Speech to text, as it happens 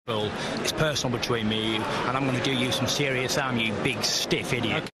It's personal between me and you, and I'm going to do you some serious harm, you big stiff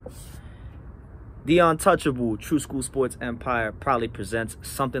idiot. The Untouchable True School Sports Empire proudly presents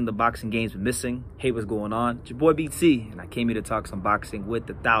something the boxing game's been missing. Hey, what's going on? It's your boy BT, and I came here to talk some boxing with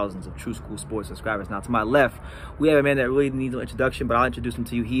the thousands of True School Sports subscribers. Now, to my left, we have a man that really needs no introduction, but I'll introduce him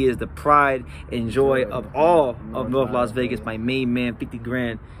to you. He is the pride and joy of all of North Las Vegas, my main man, 50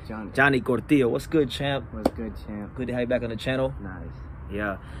 grand, Johnny Cortillo. What's good, champ? What's good, champ? Good to have you back on the channel. Nice.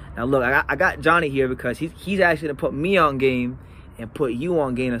 Yeah. Now, look, I got Johnny here because he's actually going to put me on game and put you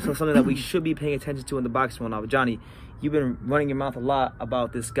on game. And so something that we should be paying attention to in the boxing world. Now, Johnny, you've been running your mouth a lot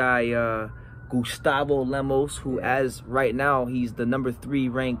about this guy, Gustavo Lemos, who as right now, he's the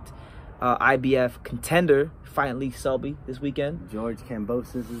 #3 ranked IBF contender, fighting Lee Selby this weekend. George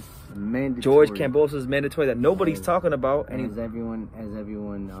Kambosos is mandatory. George Kambosos is mandatory that nobody's talking about. And as everyone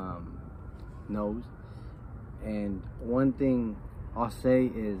knows. And one thing I'll say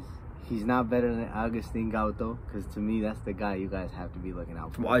is, he's not better than Agustin Gauto, because to me, that's the guy you guys have to be looking out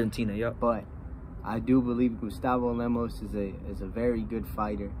for. From Argentina, yep. But I do believe Gustavo Lemos is a very good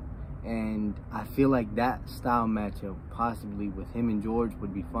fighter. And I feel like that style matchup, possibly with him and George,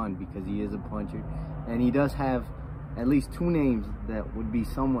 would be fun because he is a puncher. And he does have at least 2 names that would be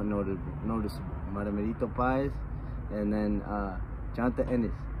somewhat noticeable. Maramerito Paez and then Jonathan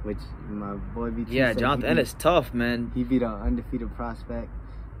Ennis, which my boy BT Yeah, Jonathan Ennis, tough, man. He beat an undefeated prospect.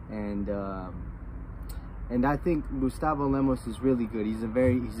 And I think Gustavo Lemos is really good. He's a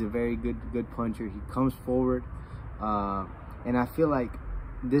very good puncher. He comes forward, and I feel like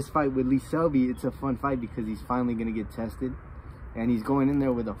this fight with Lee Selby, it's a fun fight because he's finally gonna get tested, and he's going in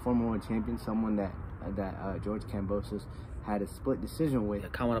there with a former world champion, someone that George Kambosos had a split decision with, A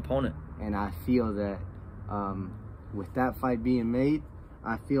common opponent. And I feel that with that fight being made,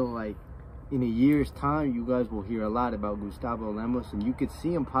 I feel like in a year's time, you guys will hear a lot about Gustavo Lemos, and you could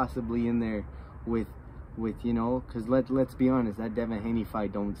see him possibly in there with you know, because let's be honest, that Devin Haney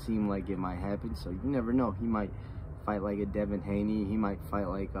fight don't seem like it might happen. So you never know. He might fight like a Devin Haney. He might fight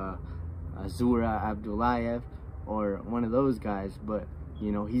like Azura Abdullayev or one of those guys. But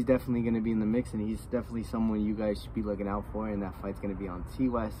you know, he's definitely going to be in the mix, and he's definitely someone you guys should be looking out for. And that fight's going to be on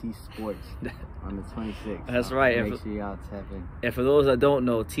TYC Sports on the 26th. That's so right. Make sure y'all tap in. And for those that don't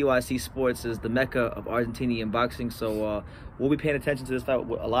know, TYC Sports is the mecca of Argentinian boxing. So we'll be paying attention to this fight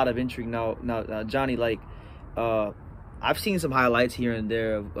with a lot of intrigue. Now Johnny, like, I've seen some highlights here and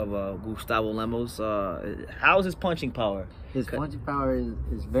there of Gustavo Lemos. How's his punching power? His punching power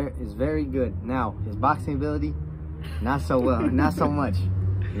is very good. Now, his boxing ability, not so well, not so much,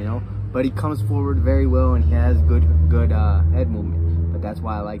 you know. But he comes forward very well, and he has good head movement. But that's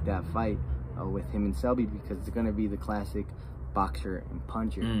why I like that fight with him and Selby, because it's gonna be the classic boxer and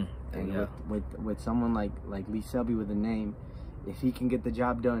puncher. And yeah, with someone like Lee Selby with a name, if he can get the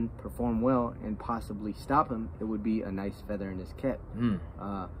job done, perform well, and possibly stop him, it would be a nice feather in his cap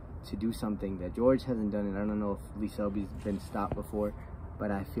to do something that George hasn't done. And I don't know if Lee Selby's been stopped before, but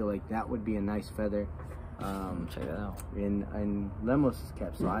I feel like that would be a nice feather check that out in Lemos'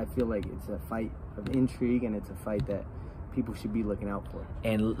 cap. So I feel like it's a fight of intrigue, and it's a fight that people should be looking out for.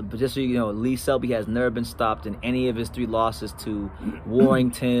 And just so you know, Lee Selby has never been stopped in any of his 3 losses to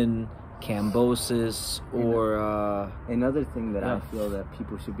Warrington, Kambosos, or another thing that I feel that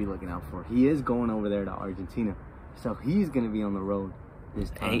people should be looking out for. He is going over there to Argentina, so he's going to be on the road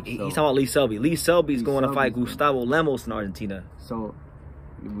this time. He's talking about Lee Selby. Lee Selby's going to fight Gustavo Lemos in Argentina. So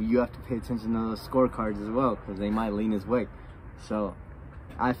you have to pay attention to those scorecards as well, because they might lean his way. So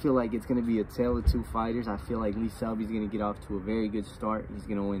I feel like it's going to be a tale of 2 fighters. I feel like Lee Selby's going to get off to a very good start. He's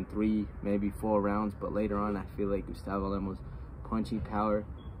going to win 3, maybe 4 rounds, but later on, I feel like Gustavo Lemos' punching power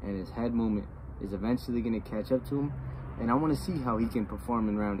and his head movement is eventually going to catch up to him. And I want to see how he can perform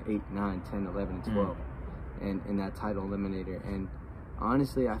in round 8, 9, 10, 11, and 12 and in that title eliminator. And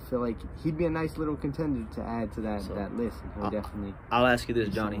honestly, I feel like he'd be a nice little contender to add to that list. And he'll definitely. I'll ask you this,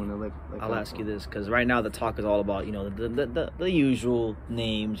 Johnny. I'll ask you this, because right now the talk is all about, you know, the usual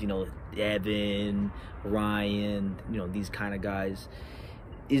names, you know, Evan, Ryan, you know, these kind of guys.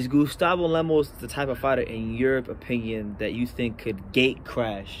 Is Gustavo Lemos the type of fighter, in your opinion, that you think could gate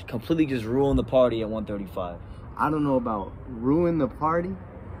crash, completely just ruin the party at 135? I don't know about ruin the party,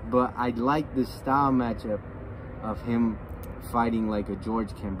 but I'd like this style matchup of him fighting like a George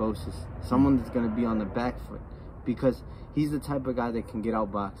Kambosos, someone that's going to be on the back foot, because he's the type of guy that can get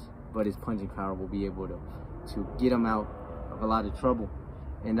outboxed, but his punching power will be able to get him out of a lot of trouble.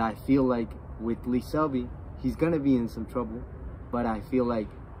 And I feel like with Lee Selby, he's going to be in some trouble, but I feel like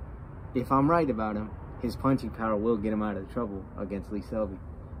if I'm right about him, his punching power will get him out of trouble against Lee Selby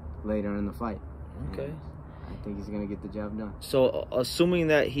later in the fight. Okay. I think he's gonna get the job done. So assuming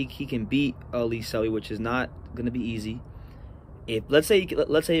that he can beat Lee Selby, which is not gonna be easy. If let's say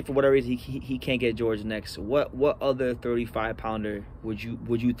for whatever reason he can't get George next, what other 35-pounder would you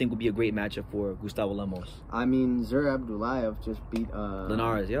think would be a great matchup for Gustavo Lemos? I mean, Zur Abdullayev just beat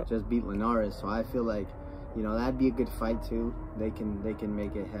Linares, yep. Just beat Linares, so I feel like, you know, that'd be a good fight too. They can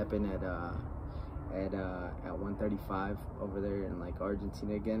make it happen at 135 over there in like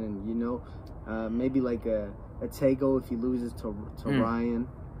Argentina again, and you know, maybe like a Tego if he loses to Ryan.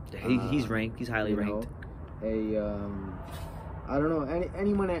 He's ranked. He's highly ranked. I don't know,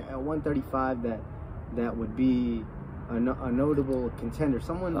 anyone at 135 that would be a notable contender,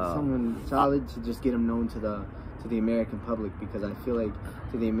 someone solid to just get him known to the American public, because I feel like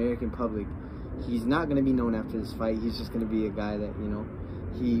to the American public, he's not going to be known after this fight. He's just going to be a guy that, you know,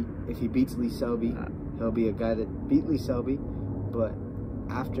 if he beats Lee Selby, he'll be a guy that beat Lee Selby, but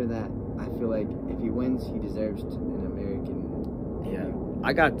after that, I feel like if he wins, he deserves an American. Yeah,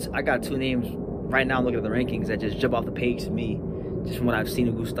 I got two names right now. I'm looking at the rankings that just jump off the page to me. Just from what I've seen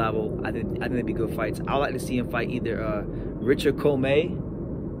of Gustavo, I think they'd be good fights. I'd like to see him fight either Richard Comey,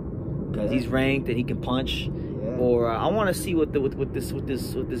 because he's ranked and he can punch, or I want to see what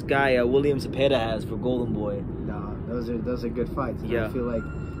this guy William Zepeda has for Golden Boy. No, those are good fights. Yeah, I feel like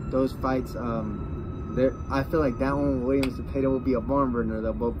those fights. I feel like that one, William Zepeda, will be a barn burner.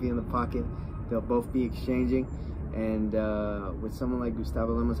 They'll both be in the pocket. They'll both be exchanging, and with someone like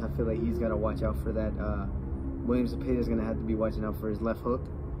Gustavo Lemos, I feel like he's got to watch out for that. William Zepeda is going to have to be watching out for his left hook,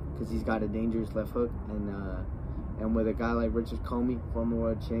 because he's got a dangerous left hook, and with a guy like Richard Comey, former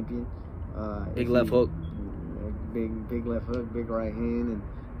world champion, big left hook, big left hook, big right hand, and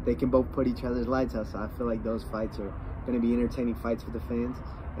they can both put each other's lights out. So I feel like those fights are going to be entertaining fights for the fans,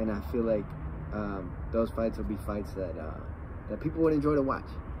 and I feel like those fights will be fights that people would enjoy to watch,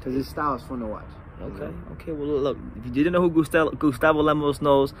 because his style is fun to watch. Okay. Well, look, if you didn't know who Gustavo Lemos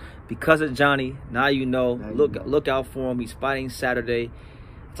knows, because of Johnny, now you know. Look out for him. He's fighting Saturday.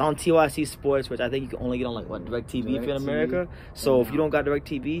 It's on TYC Sports, which I think you can only get on like DirecTV if you're in America. So if you don't got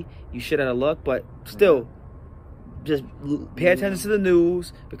DirecTV, you should have luck. But still, just pay attention to the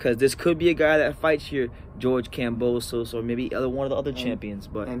news, because this could be a guy that fights your George Kambosos or maybe one of the other champions.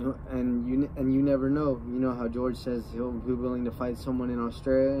 But and you never know. You know how George says he'll be willing to fight someone in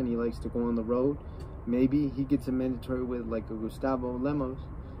Australia, and he likes to go on the road. Maybe he gets a mandatory with like a Gustavo Lemos,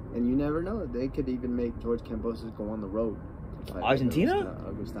 and you never know. They could even make George Kambosos go on the road. Argentina?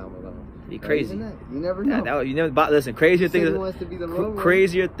 Gustavo Lemos. Be crazy. You never know. Listen, crazier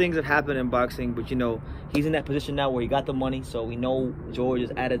things have happened in boxing, but you know, he's in that position now where he got the money, so we know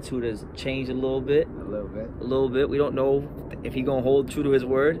George's attitude has changed a little bit. A little bit. We don't know if he's gonna hold true to his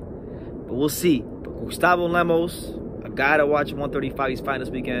word, but we'll see. But Gustavo Lemos, a guy to watch at 135, he's fighting this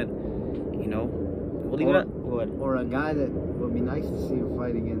weekend. You know, we'll leave it at. Or a guy that would be nice to see him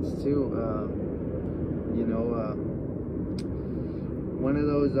fight against too. You know, one of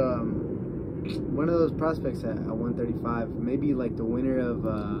those prospects at 135, maybe like the winner of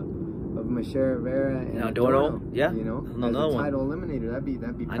Michelle Rivera and Adorno. Yeah, you know, another as a title eliminator. That'd be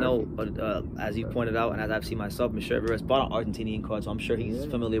perfect. I know, but as you pointed out, and as I've seen myself, Michelle Rivera's bought an Argentinian card, so I'm sure he's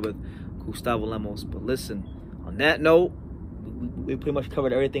familiar with Gustavo Lemos. But listen, on that note, we pretty much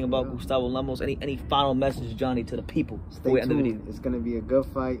covered everything about Gustavo Lemos. Any final message, Johnny, to the people? Stay tuned. It's going to be a good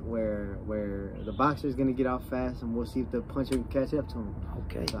fight where the boxer's going to get out fast, and we'll see if the puncher can catch up to him.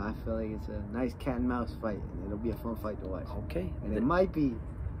 Okay. So I feel like it's a nice cat and mouse fight, and it'll be a fun fight to watch. Okay. And it might be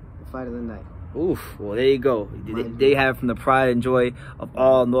the fight of the night. Oof. Well, there you go. They have from the pride and joy of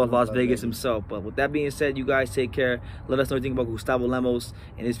all North Las Vegas himself. But with that being said, you guys take care. Let us know what you think about Gustavo Lemos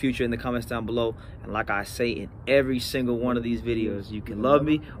and his future in the comments down below. And like I say in every single one of these videos, you can love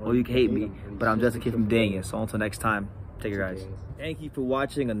me or you can hate me, but I'm just a kid from Daniel. So until next time, take care, guys. Thank you for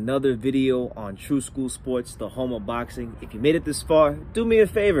watching another video on True School Sports, the home of boxing. If you made it this far, do me a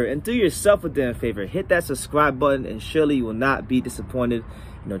favor and do yourself a damn favor. Hit that subscribe button, and surely you will not be disappointed.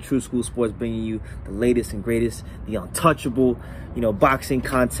 You know, True School Sports bringing you the latest and greatest, the untouchable, you know, boxing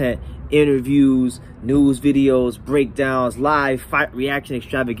content, interviews, news videos, breakdowns, live fight reaction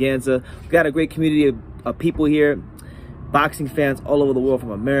extravaganza. We've got a great community of people here, boxing fans all over the world, from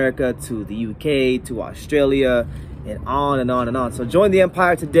America to the UK to Australia, and on and on and on. So join the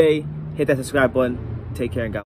empire today. Hit that subscribe button. Take care and God.